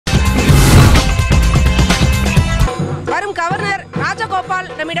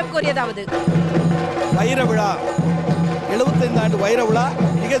நம்மிடம் கூறியதாவது வைர விழா 75 ஆண்டு வைர விழா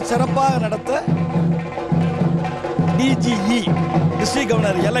மிக சிறப்பாக நடத்த DGE district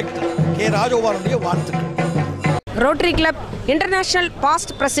governor elect K ராஜகோபாலுடைய வாழ்த்துக்கள். Rotary club international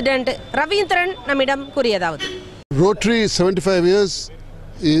past president Ravindran நம்மிடம் கூறியதாவது Rotary 75 years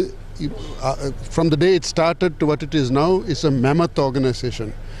from the day it started to what it is now is a mammoth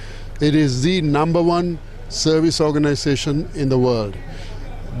organization. It is the #1 service organization in the world.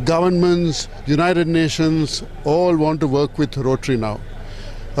 Governments, United Nations all want to work with Rotary now.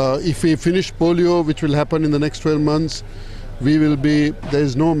 If we finish polio, which will happen in the next 12 months, there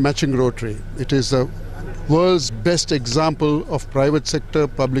is no matching Rotary. It is the world's best example of private sector,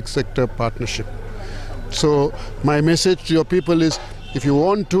 public sector partnership. So my message to your people is, if you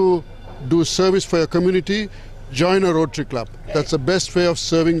want to do service for your community, join a Rotary Club. That's the best way of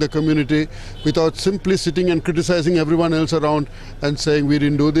serving the community without simply sitting and criticizing everyone else around and saying we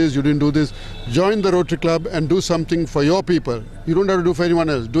didn't do this, you didn't do this. Join the Rotary Club and do something for your people. You don't have to do for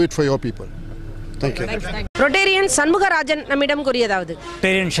anyone else. Do it for your people. Thank you. Rotarian Shanmugarajan நம்மிடம் கூறியதாவது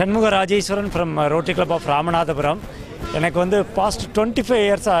Rotarian Shanmugarajeswaran from Rotary Club of Ramanathapuram. எனக்கு வந்து past 25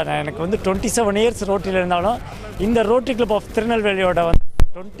 இயர்ஸாக எனக்கு வந்து 27 years ரோட்டரியில் இருந்தாலும் இந்த rotary club of திருநெல்வேலியோட வந்து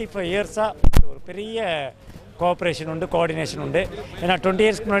 25 இயர்ஸாக ஒரு பெரிய கோஆப்ரேஷன் உண்டு, கோஆர்டினேஷன் உண்டு. ஏன்னா 20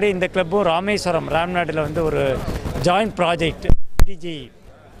 இயர்ஸ்க்கு முன்னாடி இந்த கிளப்பும் ராமநாடில் வந்து ஒரு ஜாயிண்ட் ப்ராஜெக்ட் டிஜி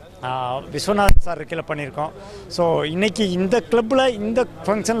விஸ்வநாத் சார் கீழே பண்ணியிருக்கோம். ஸோ இன்றைக்கி இந்த கிளப்பில் இந்த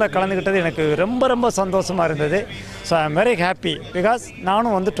ஃபங்க்ஷனில் கலந்துக்கிட்டது எனக்கு ரொம்ப ரொம்ப சந்தோஷமாக இருந்தது. So I am very happy because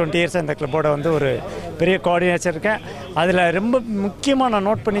நானும் வந்து 20 இயர்ஸாக இந்த கிளப்போட வந்து ஒரு பெரிய கோஆர்டினேட்டர் இருக்கேன். அதில் ரொம்ப முக்கியமாக நான்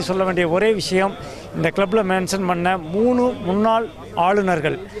நோட் பண்ணி சொல்ல வேண்டிய ஒரே விஷயம், இந்த கிளப்பில் மென்ஷன் பண்ண 3 முன்னாள்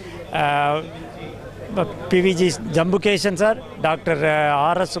ஆளுநர்கள், PVG ஜம்புகேஷன் sir, doctor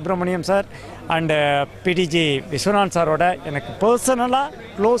RS Subramaniam sir and PDG Viswanath சாரோட எனக்கு பர்சனலாக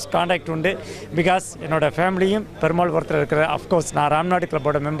க்ளோஸ் கான்டாக்ட் உண்டு. பிகாஸ் என்னோடய ஃபேமிலியும் பெருமாள்புரத்தில் இருக்கிற, அஃப்கோர்ஸ் நான் ராம்நாடு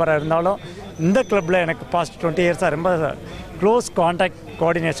கிளப்போட மெம்பராக இருந்தாலும் இந்த கிளப்பில் எனக்கு பாஸ்ட் 20 இயர்ஸாக ரொம்ப க்ளோஸ் கான்டாக்ட்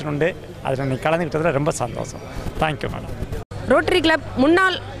கோஆர்டினேஷன் உண்டு. அதில் நீ கலந்துக்கிட்டதில் ரொம்ப சந்தோஷம். Thank you madam. ரோட்டரி கிளப்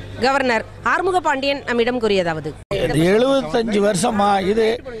முன்னாள் கவர்னர் ஆறுமுக பாண்டியன் நம்மிடம் கூறியதாவது 75 வருஷமா இது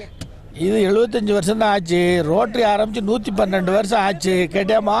 75 வருஷம் தான் ஆச்சு. ரோட்டரி ஆரம்பித்து 112 வருஷம் ஆச்சு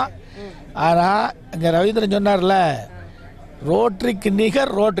கேட்டியாமா. ஆனால் இங்கே ரவீந்திரன் சொன்னார்ல, ரோட்டரிக்கு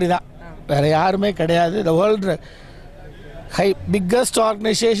நிகர் ரோட்டரி தான், வேறு யாருமே கிடையாது. The world biggest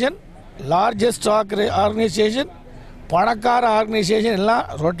organisation, largest organisation, பணக்கார ஆர்கனைசேஷன் எல்லாம்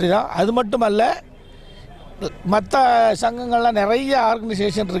ரோட்டரி தான். அது மட்டும் அல்ல, மற்ற சங்கங்கள்லாம் நிறைய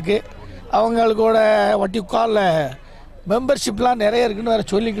ஆர்கனைசேஷன் இருக்குது. அவங்களுக்கூட வட்டிக்கால மெம்பர்ஷிப்லாம் நிறைய இருக்குன்னு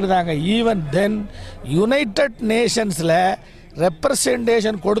வேறு சொல்லிக்கிட்டு இருந்தாங்க. ஈவன் தென் யுனைடெட் நேஷன்ஸில்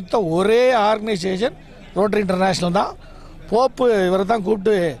ரெப்ரசன்டேஷன் கொடுத்த ஒரே ஆர்கனைசேஷன் ரோட்டரி இன்டர்நேஷ்னல் தான். போப்பு இவரை தான்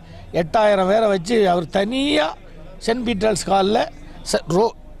கூப்பிட்டு 8000 பேரை வச்சு அவர் தனியாக சென்ட் பீட்டர்ஸ் காலில்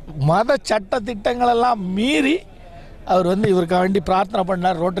மத சட்ட திட்டங்களெல்லாம் மீறி அவர் வந்து இவருக்காக வேண்டி பிரார்த்தனை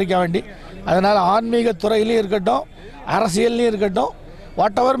பண்ணார், ரோட்டரிக்காக வேண்டி. அதனால் ஆன்மீக துறையிலையும் இருக்கட்டும், அரசியல்லையும் இருக்கட்டும்,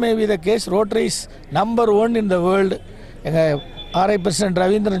 what ever may be the case, rotary is #1 in the world. எங்கள் RI பிரசிடென்ட்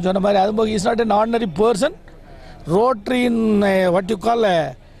ரவீந்திரன் சொன்ன மாதிரி, அதுபோக is not an ordinary person. ரோட்டரியின் what you call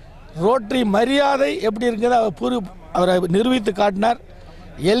rotary மரியாதை எப்படி இருக்குது அவரை நிரூபித்து காட்டினார்.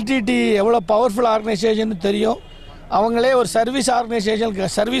 LTT எவ்வளோ பவர்ஃபுல் ஆர்கனைசேஷன் தெரியும். அவங்களே ஒரு சர்வீஸ் ஆர்கனைசேஷனுக்கு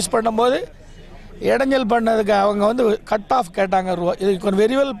சர்வீஸ் பண்ணும்போது இடைஞ்சல் பண்ணதுக்கு அவங்க வந்து கட் ஆஃப் கேட்டாங்க. இதுக்கு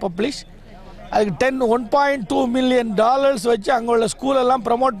வெரி வெல் பப்ளிஷ். அதுக்கு $1.2 மில்லியன் வச்சு அங்கே உள்ள ஸ்கூலெல்லாம்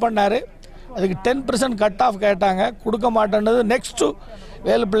ப்ரமோட் பண்ணார். அதுக்கு 10% கட் ஆஃப் கேட்டாங்க, கொடுக்க மாட்டேன்றது. நெக்ஸ்ட்டு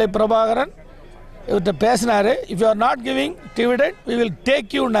வேலுப்பிள்ளை பிரபாகரன் இவர்கிட்ட பேசினார். If you are not giving dividend we will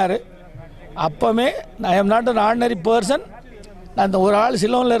take யூன்னாரு. அப்போமே I am not an ordinary person, நான் இந்த ஒரு ஆள்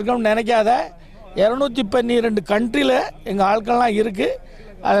சிலோனில் இருக்கணும்னு நினைக்காத, 212 கண்ட்ரியில் எங்கள் ஆட்கள்லாம் இருக்குது.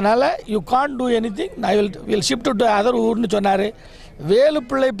 அதனால் you can't do any thing, I will shift to other ஊர்னு சொன்னார்.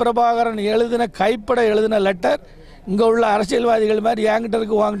 வேலுப்பிள்ளை பிரபாகரன் கைப்பட எழுதின லெட்டர் இங்கே உள்ள அரசியல்வாதிகள் மாதிரி என்கிட்ட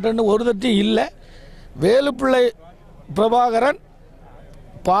இருக்கு வாங்கிட்டேன்னு ஒரு தட்டியும் இல்லை. வேலுப்பிள்ளை பிரபாகரன்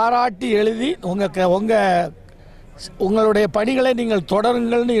பாராட்டி எழுதி உங்களுடைய பணிகளை நீங்கள்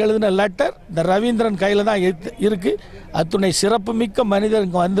தொடருங்கள்னு எழுதின லெட்டர் இந்த ரவீந்திரன் கையில் தான் இருக்குது. அத்துணை சிறப்புமிக்க மனிதர்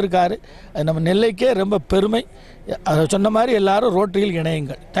இங்கே வந்திருக்காரு. அது நம்ம நெல்லைக்கே ரொம்ப பெருமை. அதை சொன்ன மாதிரி எல்லாரும் ரோட்டரியில்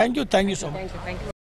இணையுங்கள். Thank you so much.